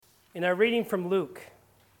In our reading from Luke,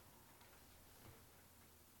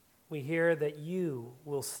 we hear that you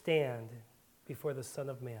will stand before the Son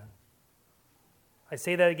of Man. I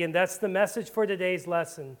say that again. That's the message for today's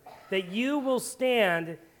lesson, that you will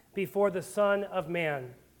stand before the Son of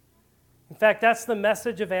Man. In fact, that's the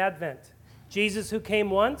message of Advent. Jesus, who came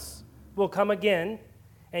once, will come again,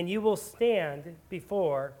 and you will stand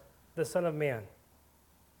before the Son of Man.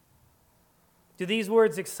 Do these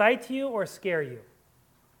words excite you or scare you?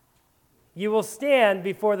 You will stand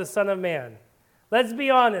before the Son of Man. Let's be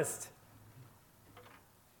honest.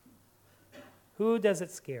 Who does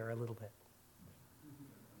it scare a little bit?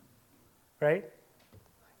 Right?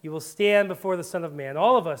 You will stand before the Son of Man.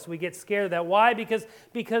 All of us, we get scared of that. Why?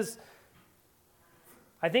 Because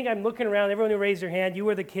I think I'm looking around, everyone who raised their hand, you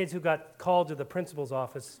were the kids who got called to the principal's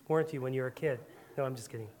office, weren't you, when you were a kid? No, I'm just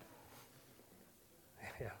kidding.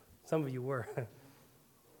 Yeah, some of you were.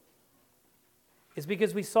 It's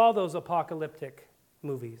because we saw those apocalyptic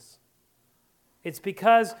movies. It's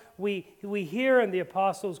because we hear in the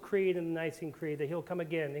Apostles' Creed and the Nicene Creed that he'll come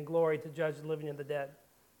again in glory to judge the living and the dead.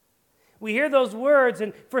 We hear those words,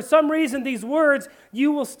 and for some reason these words,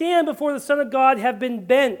 you will stand before the Son of God, have been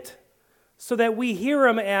bent so that we hear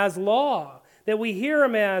them as law, that we hear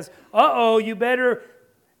them as, you better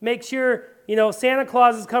make sure, Santa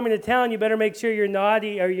Claus is coming to town, you better make sure you're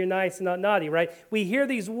naughty or you're nice and not naughty, right? We hear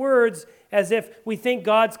these words as if we think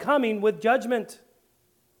God's coming with judgment.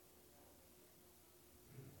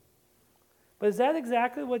 But is that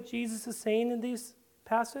exactly what Jesus is saying in this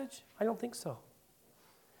passage? I don't think so.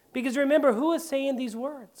 Because remember, who is saying these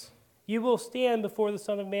words? You will stand before the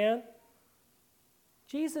Son of Man.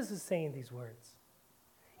 Jesus is saying these words.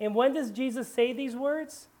 And when does Jesus say these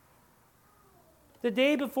words? The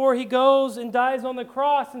day before he goes and dies on the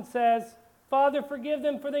cross and says, Father, forgive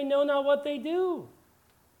them, for they know not what they do.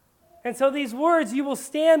 And so these words, you will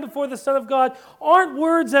stand before the Son of God, aren't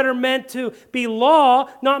words that are meant to be law,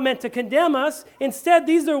 not meant to condemn us. Instead,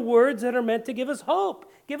 these are words that are meant to give us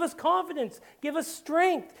hope, give us confidence, give us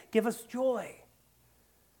strength, give us joy.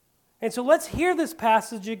 And so let's hear this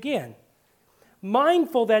passage again,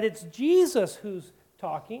 mindful that it's Jesus who's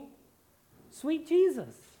talking, sweet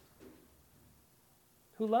Jesus,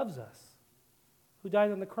 who loves us, who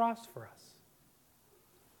died on the cross for us.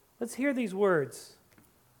 Let's hear these words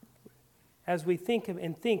as we think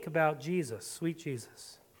about Jesus, sweet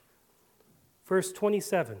Jesus. Verse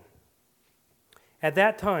 27. At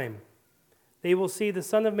that time, they will see the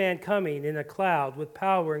Son of Man coming in a cloud with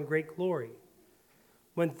power and great glory.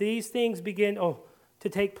 When these things begin to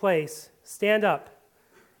take place, stand up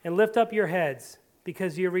and lift up your heads,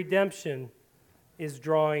 because your redemption is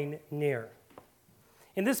drawing near.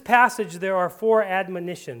 In this passage, there are 4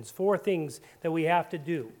 admonitions, 4 things that we have to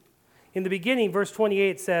do. In the beginning, verse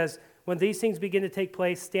 28 says, when these things begin to take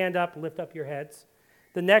place, stand up, lift up your heads.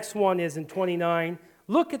 The next one is in 29,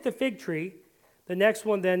 look at the fig tree. The next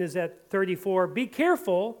one then is at 34, be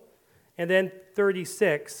careful. And then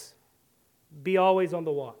 36, be always on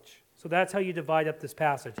the watch. So that's how you divide up this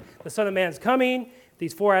passage. The Son of Man's coming,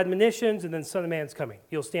 these 4 admonitions, and then the Son of Man's coming.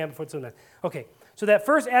 You'll stand before the Son of Man. Okay, so that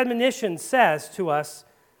first admonition says to us,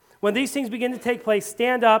 when these things begin to take place,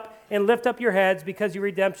 stand up and lift up your heads, because your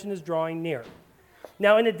redemption is drawing near.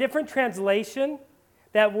 Now, in a different translation,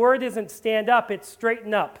 that word isn't stand up, it's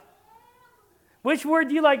straighten up. Which word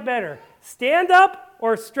do you like better? Stand up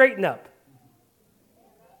or straighten up?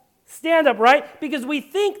 Stand up, right? Because we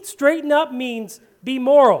think straighten up means be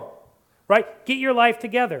moral, right? Get your life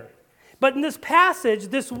together. But in this passage,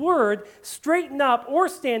 this word, straighten up or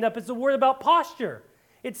stand up, is a word about posture.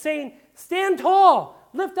 It's saying, stand tall,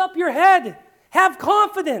 lift up your head, have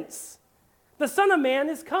confidence. The Son of Man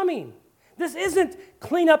is coming. This isn't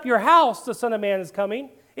clean up your house, the Son of Man is coming.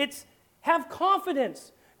 It's have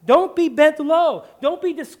confidence. Don't be bent low. Don't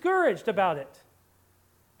be discouraged about it.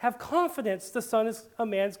 Have confidence the Son of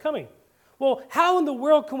Man is coming. Well, how in the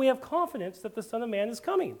world can we have confidence that the Son of Man is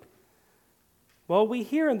coming? Well, we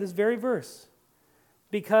hear in this very verse,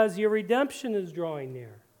 because your redemption is drawing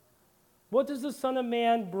near. What does the Son of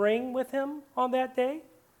Man bring with him on that day?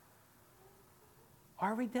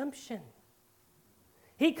 Our redemption.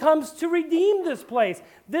 He comes to redeem this place.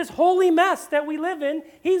 This holy mess that we live in,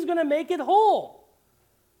 he's going to make it whole.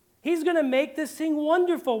 He's going to make this thing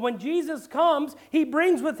wonderful. When Jesus comes, he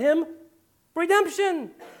brings with him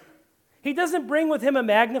redemption. He doesn't bring with him a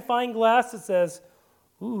magnifying glass that says,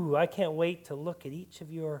 ooh, I can't wait to look at each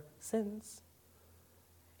of your sins.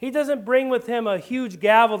 He doesn't bring with him a huge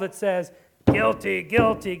gavel that says, guilty,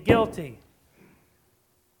 guilty, guilty.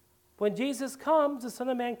 When Jesus comes, the Son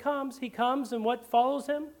of Man comes, he comes, and what follows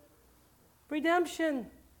him? Redemption,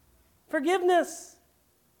 forgiveness,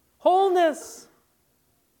 wholeness,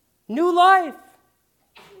 new life.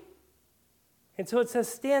 And so it says,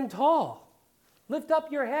 stand tall, lift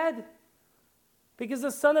up your head, because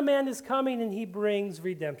the Son of Man is coming and he brings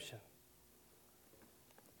redemption.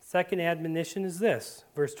 Second admonition is this,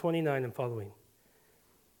 verse 29 and following.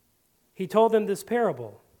 He told them this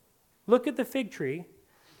parable. Look at the fig tree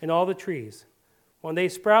and all the trees. When they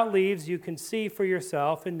sprout leaves, you can see for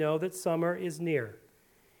yourself and know that summer is near.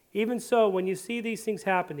 Even so, when you see these things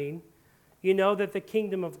happening, you know that the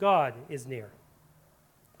kingdom of God is near.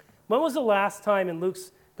 When was the last time in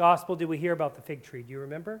Luke's gospel did we hear about the fig tree? Do you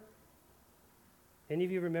remember? Any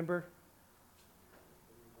of you remember?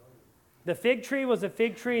 The fig tree was a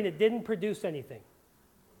fig tree and it didn't produce anything.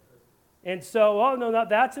 And so,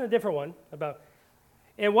 that's in a different one.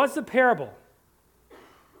 And what's the parable?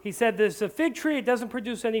 He said there's a fig tree, it doesn't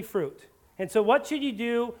produce any fruit. And so what should you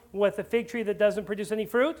do with a fig tree that doesn't produce any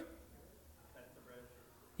fruit?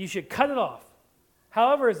 You should cut it off.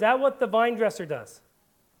 However, is that what the vine dresser does?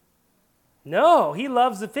 No, he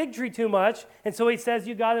loves the fig tree too much, and so he says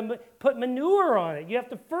you got to put manure on it. You have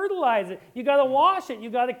to fertilize it. You got to wash it. You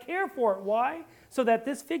got to care for it. Why? So that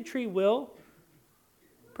this fig tree will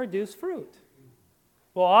produce fruit.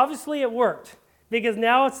 Well, obviously it worked, because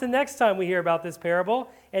now it's the next time we hear about this parable,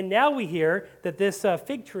 and now we hear that this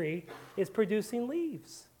fig tree is producing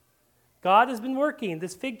leaves. God has been working.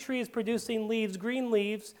 This fig tree is producing leaves, green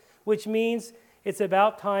leaves, which means it's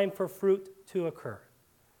about time for fruit to occur.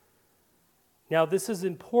 Now, this is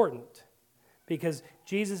important because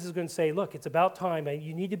Jesus is going to say, look, it's about time.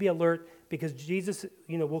 You need to be alert because Jesus,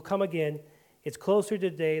 will come again. It's closer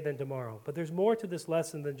today than tomorrow. But there's more to this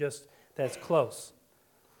lesson than just that it's close.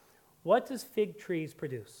 What does fig trees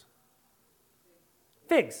produce?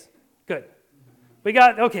 Figs. Good.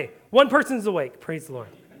 One person's awake. Praise the Lord.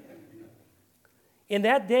 In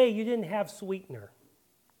that day, you didn't have sweetener.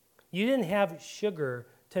 You didn't have sugar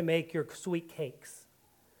to make your sweet cakes.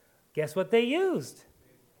 Guess what they used?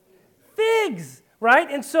 Figs, right?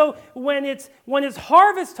 And so when it's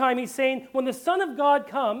harvest time, he's saying when the Son of God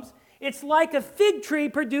comes, it's like a fig tree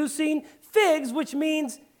producing figs, which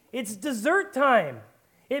means it's dessert time.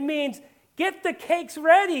 It means get the cakes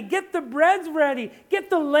ready, get the breads ready, get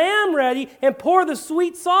the lamb ready, and pour the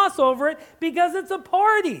sweet sauce over it because it's a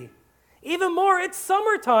party. Even more, it's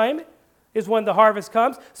summertime is when the harvest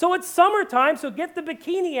comes. So it's summertime, so get the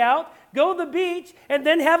bikini out, go to the beach, and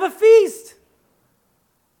then have a feast.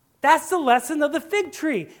 That's the lesson of the fig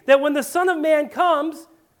tree, that when the Son of Man comes,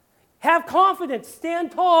 have confidence,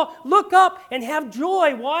 stand tall, look up, and have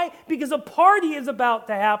joy. Why? Because a party is about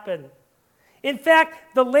to happen. In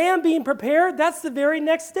fact, the lamb being prepared, that's the very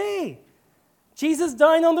next day. Jesus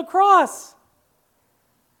dying on the cross.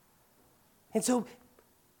 And so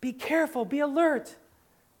be careful, be alert.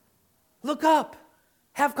 Look up.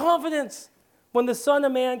 Have confidence. When the Son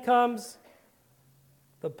of Man comes,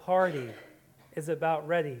 the party is about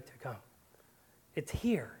ready to come. It's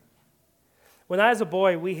here. When I was a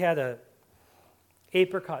boy, we had an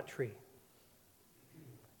apricot tree.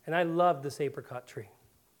 And I loved this apricot tree.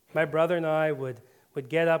 My brother and I would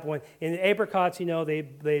get up when, in the apricots,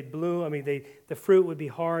 they bloom. The fruit would be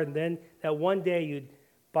hard. And then that one day you'd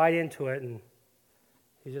bite into it and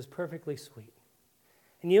it was just perfectly sweet.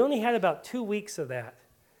 And you only had about 2 weeks of that.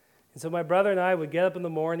 And so my brother and I would get up in the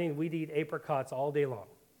morning and we'd eat apricots all day long.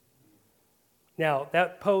 Now,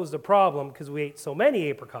 that posed a problem because we ate so many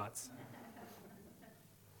apricots.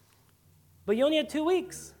 But you only had 2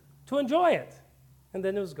 weeks to enjoy it. And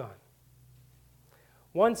then it was gone.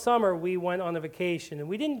 One summer we went on a vacation, and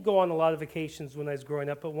we didn't go on a lot of vacations when I was growing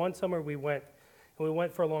up, but one summer we went, and we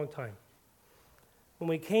went for a long time. When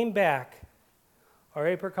we came back, our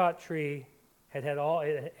apricot tree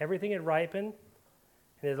everything had ripened,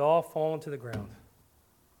 and it had all fallen to the ground.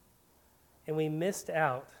 And we missed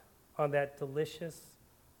out on that delicious,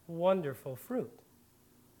 wonderful fruit.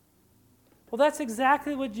 Well, that's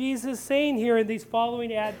exactly what Jesus is saying here in these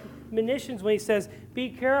following admonitions when he says, be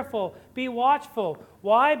careful, be watchful.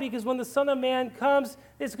 Why? Because when the Son of Man comes,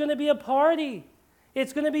 it's going to be a party.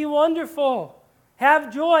 It's going to be wonderful.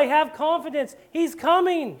 Have joy, have confidence. He's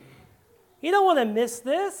coming. You don't want to miss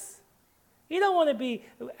this. You don't want to be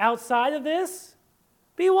outside of this.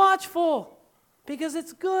 Be watchful because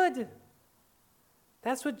it's good.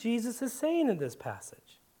 That's what Jesus is saying in this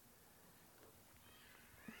passage.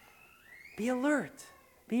 Be alert.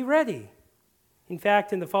 Be ready. In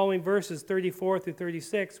fact, in the following verses, 34 through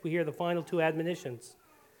 36, we hear the final two admonitions.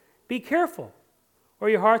 Be careful, or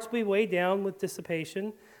your hearts will be weighed down with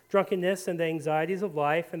dissipation, drunkenness, and the anxieties of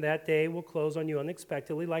life, and that day will close on you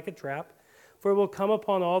unexpectedly like a trap, for it will come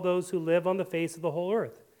upon all those who live on the face of the whole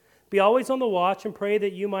earth. Be always on the watch and pray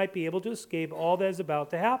that you might be able to escape all that is about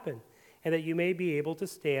to happen, and that you may be able to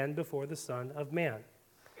stand before the Son of Man.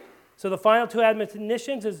 So the final two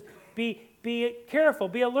admonitions is be careful,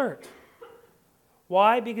 be alert.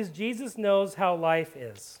 Why? Because Jesus knows how life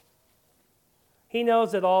is. He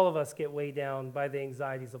knows that all of us get weighed down by the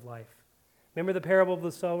anxieties of life. Remember the parable of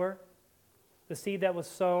the sower? The seed that was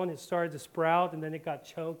sown, it started to sprout, and then it got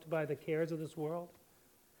choked by the cares of this world.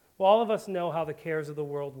 Well, all of us know how the cares of the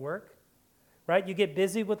world work, right? You get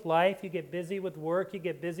busy with life, you get busy with work, you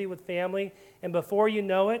get busy with family, and before you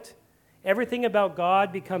know it, everything about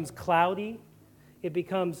God becomes cloudy. It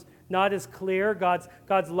becomes not as clear.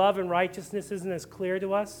 God's love and righteousness isn't as clear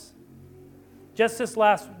to us. Just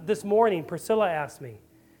this morning, Priscilla asked me.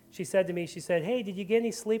 She said to me, hey, did you get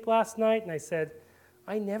any sleep last night? And I said,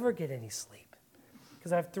 I never get any sleep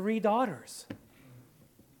because I have 3 daughters.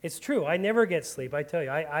 It's true. I never get sleep. I tell you,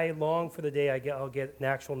 I long for the day I'll get an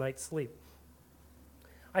actual night's sleep.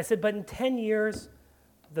 I said, but in 10 years,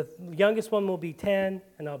 the youngest one will be 10,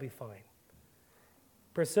 and I'll be fine.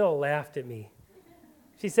 Priscilla laughed at me.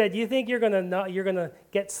 She said, you think you're gonna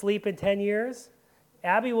get sleep in 10 years?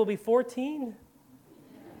 Abby will be 14.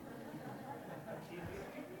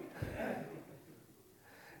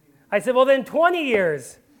 I said, well, then 20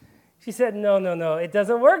 years. She said, no, it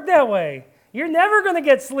doesn't work that way. You're never going to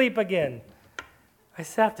get sleep again. I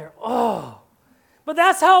sat there, But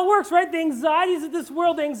that's how it works, right? The anxieties of this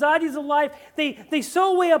world, the anxieties of life, they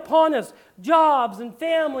so weigh upon us, jobs and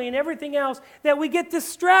family and everything else, that we get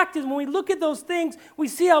distracted. When we look at those things, we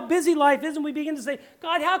see how busy life is, and we begin to say,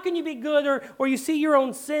 God, how can you be good? Or you see your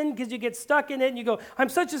own sin because you get stuck in it, and you go, I'm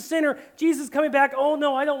such a sinner. Jesus is coming back. Oh,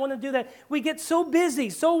 no, I don't want to do that. We get so busy,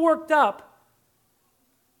 so worked up,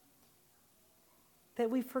 that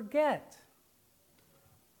we forget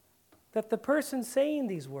that the person saying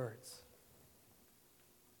these words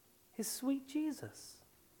is sweet Jesus,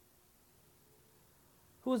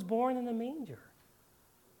 who was born in a manger,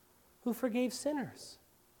 who forgave sinners,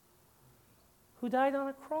 who died on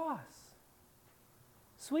a cross.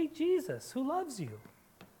 Sweet Jesus, who loves you,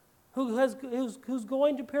 who's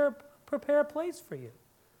going to prepare a place for you.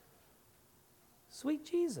 Sweet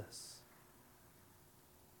Jesus.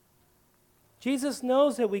 Jesus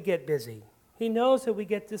knows that we get busy. He knows that we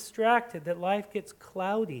get distracted, that life gets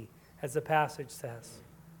cloudy, as the passage says.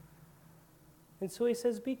 And so he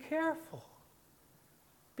says, be careful.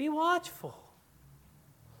 Be watchful.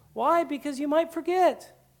 Why? Because you might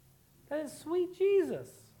forget that it's sweet Jesus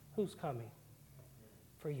who's coming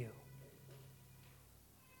for you.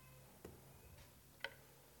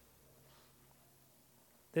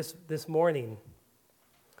 This morning,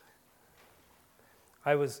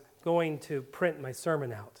 I was going to print my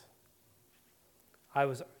sermon out.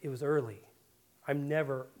 It was early. I'm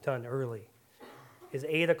never done early. It's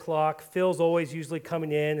 8 o'clock. Phil's always usually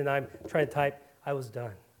coming in, and I'm trying to type. I was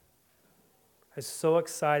done. I was so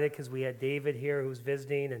excited because we had David here who was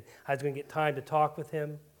visiting, and I was going to get time to talk with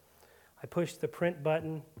him. I pushed the print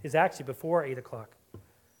button. It's actually before 8 o'clock.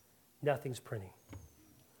 Nothing's printing.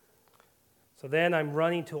 So then I'm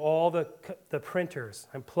running to all the printers.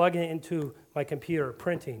 I'm plugging it into my computer,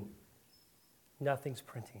 printing. Nothing's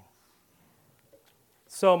printing.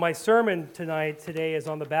 So my sermon today is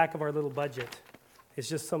on the back of our little budget. It's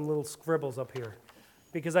just some little scribbles up here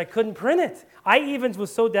because I couldn't print it. I even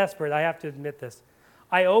was so desperate, I have to admit this.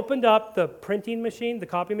 I opened up the printing machine, the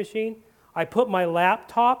copy machine. I put my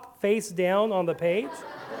laptop face down on the page,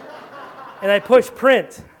 and I pushed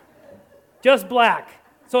print, just black.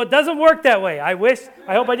 So it doesn't work that way. I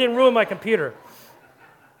hope I didn't ruin my computer.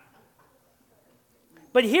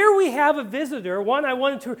 But here we have a visitor, one I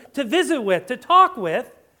wanted to visit with, to talk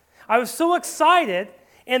with. I was so excited,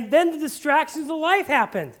 and then the distractions of life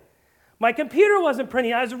happened. My computer wasn't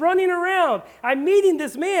printing. I was running around. I'm meeting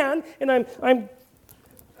this man, and I'm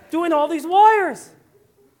doing all these wires.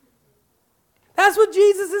 That's what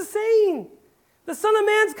Jesus is saying. The Son of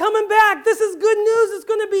Man's coming back. This is good news. It's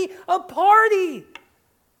going to be a party.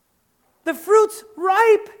 The fruit's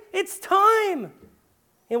ripe. It's time.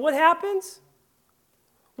 And what happens?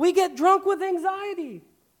 We get drunk with anxiety.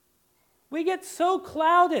 We get so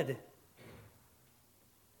clouded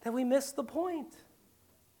that we miss the point.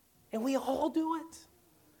 And we all do it.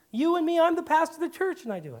 You and me, I'm the pastor of the church,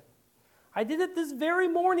 and I do it. I did it this very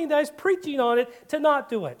morning that I was preaching on it to not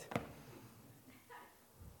do it.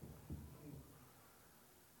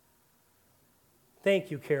 Thank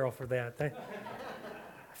you, Carol, for that. I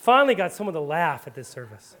finally got someone to laugh at this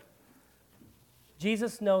service.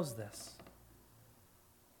 Jesus knows this.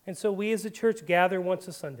 And so we as a church gather once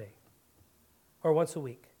a Sunday or once a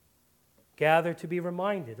week. Gather to be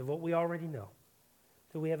reminded of what we already know.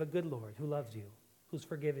 that we have a good Lord who loves you, who's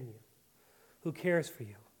forgiven you, who cares for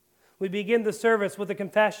you. We begin the service with a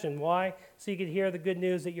confession. Why? So you can hear the good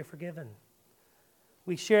news that you're forgiven.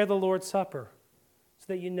 We share the Lord's Supper so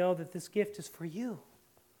that you know that this gift is for you.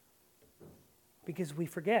 Because we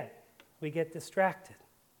forget. We get distracted.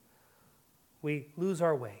 We lose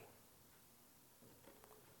our way.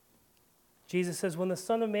 Jesus says, when the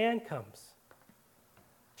Son of Man comes,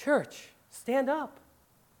 church, stand up.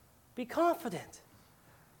 Be confident.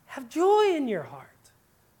 Have joy in your heart.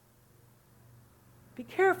 Be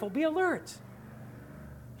careful. Be alert.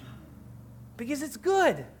 Because it's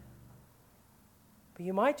good. But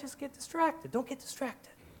you might just get distracted. Don't get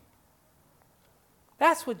distracted.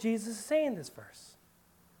 That's what Jesus is saying in this verse.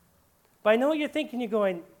 But I know what you're thinking. You're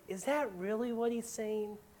going, is that really what he's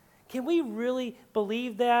saying? Can we really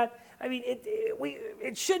believe that? I mean,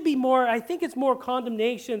 it should be more, I think it's more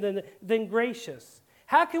condemnation than gracious.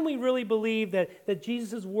 How can we really believe that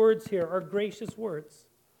Jesus' words here are gracious words?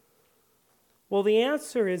 Well, the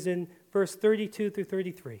answer is in verse 32 through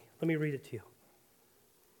 33. Let me read it to you.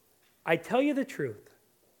 I tell you the truth.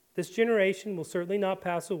 This generation will certainly not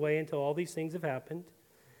pass away until all these things have happened.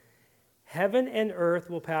 Heaven and earth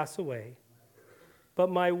will pass away, but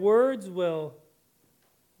my words will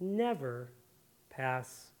never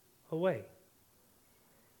pass away.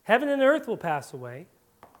 Heaven and earth will pass away.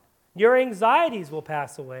 Your anxieties will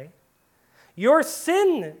pass away. Your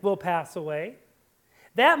sin will pass away.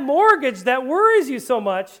 That mortgage that worries you so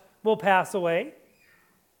much will pass away.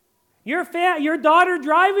 Your daughter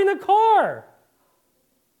driving a car,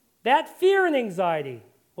 that fear and anxiety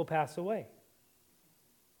will pass away.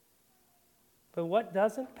 But what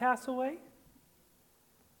doesn't pass away?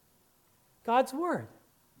 God's word.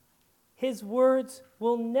 His words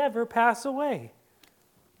will never pass away.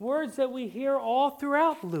 Words that we hear all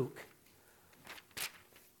throughout Luke.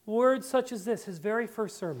 Words such as this, his very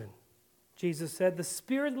first sermon. Jesus said, the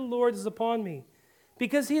Spirit of the Lord is upon me,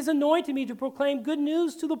 because he has anointed me to proclaim good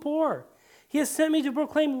news to the poor. He has sent me to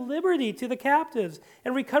proclaim liberty to the captives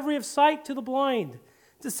and recovery of sight to the blind,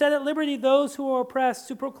 to set at liberty those who are oppressed,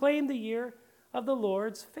 to proclaim the year of the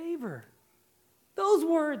Lord's favor. Those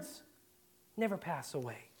words never pass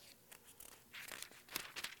away.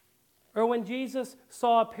 Or when Jesus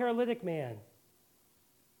saw a paralytic man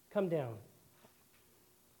come down,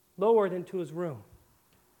 lowered into his room,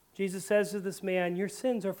 Jesus says to this man, your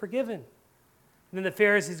sins are forgiven. And then the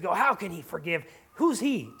Pharisees go, how can he forgive? Who's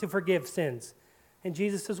he to forgive sins? And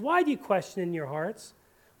Jesus says, why do you question in your hearts?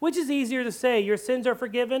 Which is easier to say, your sins are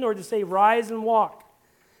forgiven, or to say, rise and walk?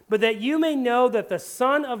 But that you may know that the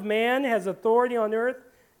Son of Man has authority on earth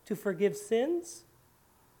to forgive sins?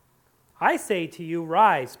 I say to you,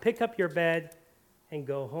 rise, pick up your bed, and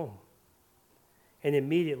go home. And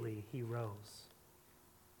immediately he rose.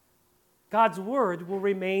 God's word will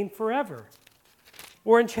remain forever.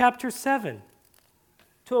 Or in chapter 7,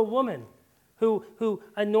 to a woman who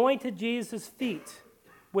anointed Jesus' feet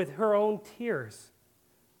with her own tears.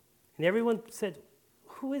 And everyone said,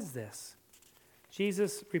 who is this?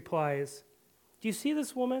 Jesus replies, do you see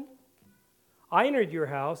this woman? I entered your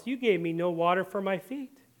house. You gave me no water for my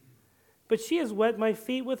feet. But she has wet my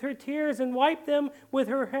feet with her tears and wiped them with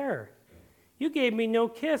her hair. You gave me no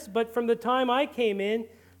kiss, but from the time I came in,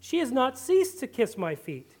 she has not ceased to kiss my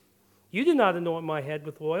feet. You do not anoint my head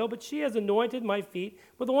with oil, but she has anointed my feet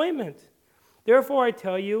with ointment. Therefore I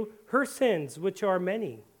tell you, her sins, which are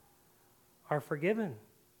many, are forgiven.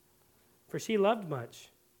 For she loved much.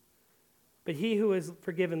 But he who is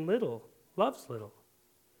forgiven little loves little.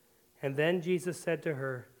 And then Jesus said to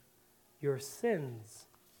her, your sins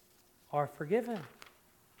are forgiven.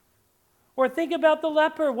 Or think about the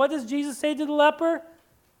leper. What does Jesus say to the leper?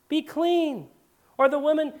 Be clean. Or the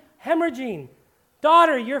woman hemorrhaging,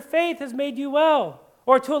 daughter, your faith has made you well.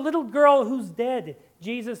 Or to a little girl who's dead,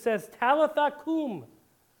 Jesus says, Talitha cum,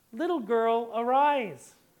 little girl,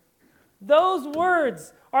 arise. Those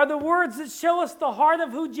words are the words that show us the heart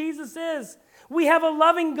of who Jesus is. We have a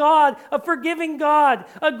loving God, a forgiving God,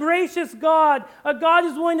 a gracious God, a God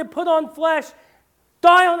who's willing to put on flesh,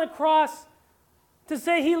 die on a cross to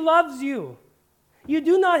say he loves you. You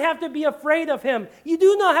do not have to be afraid of him. You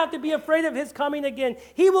do not have to be afraid of his coming again.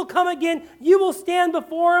 He will come again. You will stand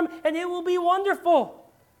before him, and it will be wonderful.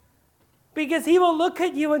 Because he will look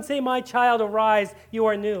at you and say, my child, arise, you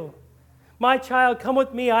are new. My child, come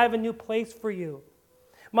with me, I have a new place for you.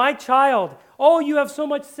 My child, oh, you have so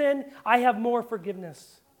much sin, I have more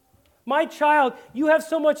forgiveness. My child, you have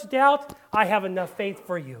so much doubt, I have enough faith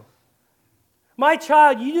for you. My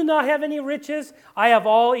child, you do not have any riches, I have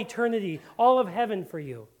all eternity, all of heaven for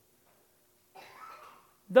you.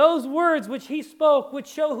 Those words which he spoke, which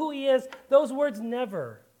show who he is, those words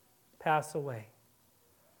never pass away.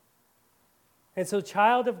 And so,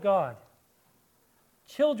 child of God,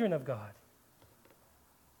 children of God,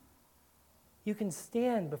 you can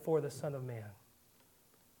stand before the Son of Man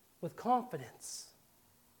with confidence,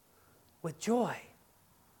 with joy,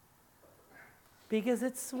 because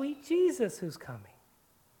it's sweet Jesus who's coming.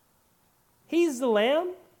 He's the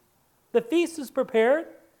Lamb. The feast is prepared.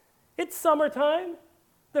 It's summertime.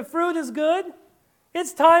 The fruit is good.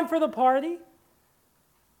 It's time for the party.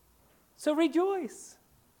 So rejoice.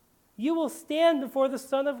 You will stand before the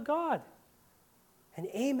Son of God. And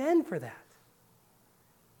amen for that.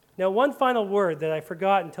 Now, one final word that I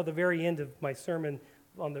forgot until the very end of my sermon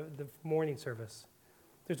on the morning service.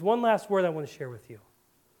 There's one last word I want to share with you.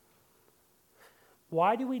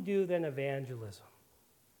 Why do we do then evangelism?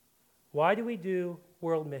 Why do we do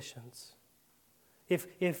world missions?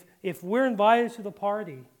 If we're invited to the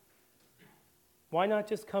party, why not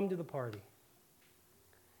just come to the party?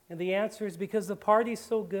 And the answer is because the party's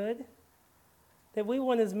so good that we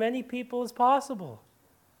want as many people as possible.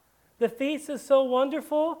 The feast is so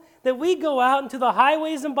wonderful that we go out into the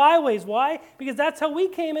highways and byways. Why? Because that's how we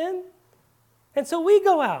came in. And so we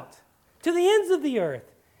go out to the ends of the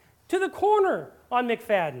earth, to the corner on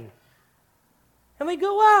McFadden. And we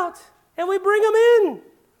go out and we bring them in.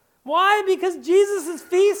 Why? Because Jesus'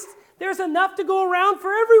 feast, there's enough to go around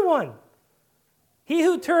for everyone. He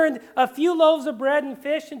who turned a few loaves of bread and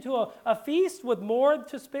fish into a feast with more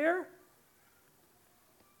to spare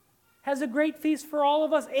has a great feast for all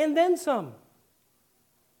of us and then some.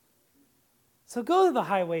 So go to the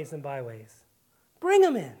highways and byways. Bring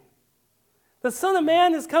them in. The Son of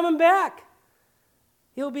Man is coming back.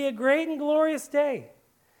 It'll be a great and glorious day.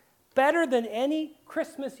 Better than any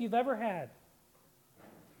Christmas you've ever had.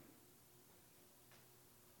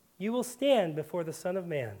 You will stand before the Son of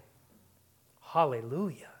Man.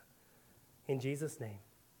 Hallelujah. In Jesus' name,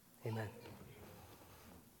 amen.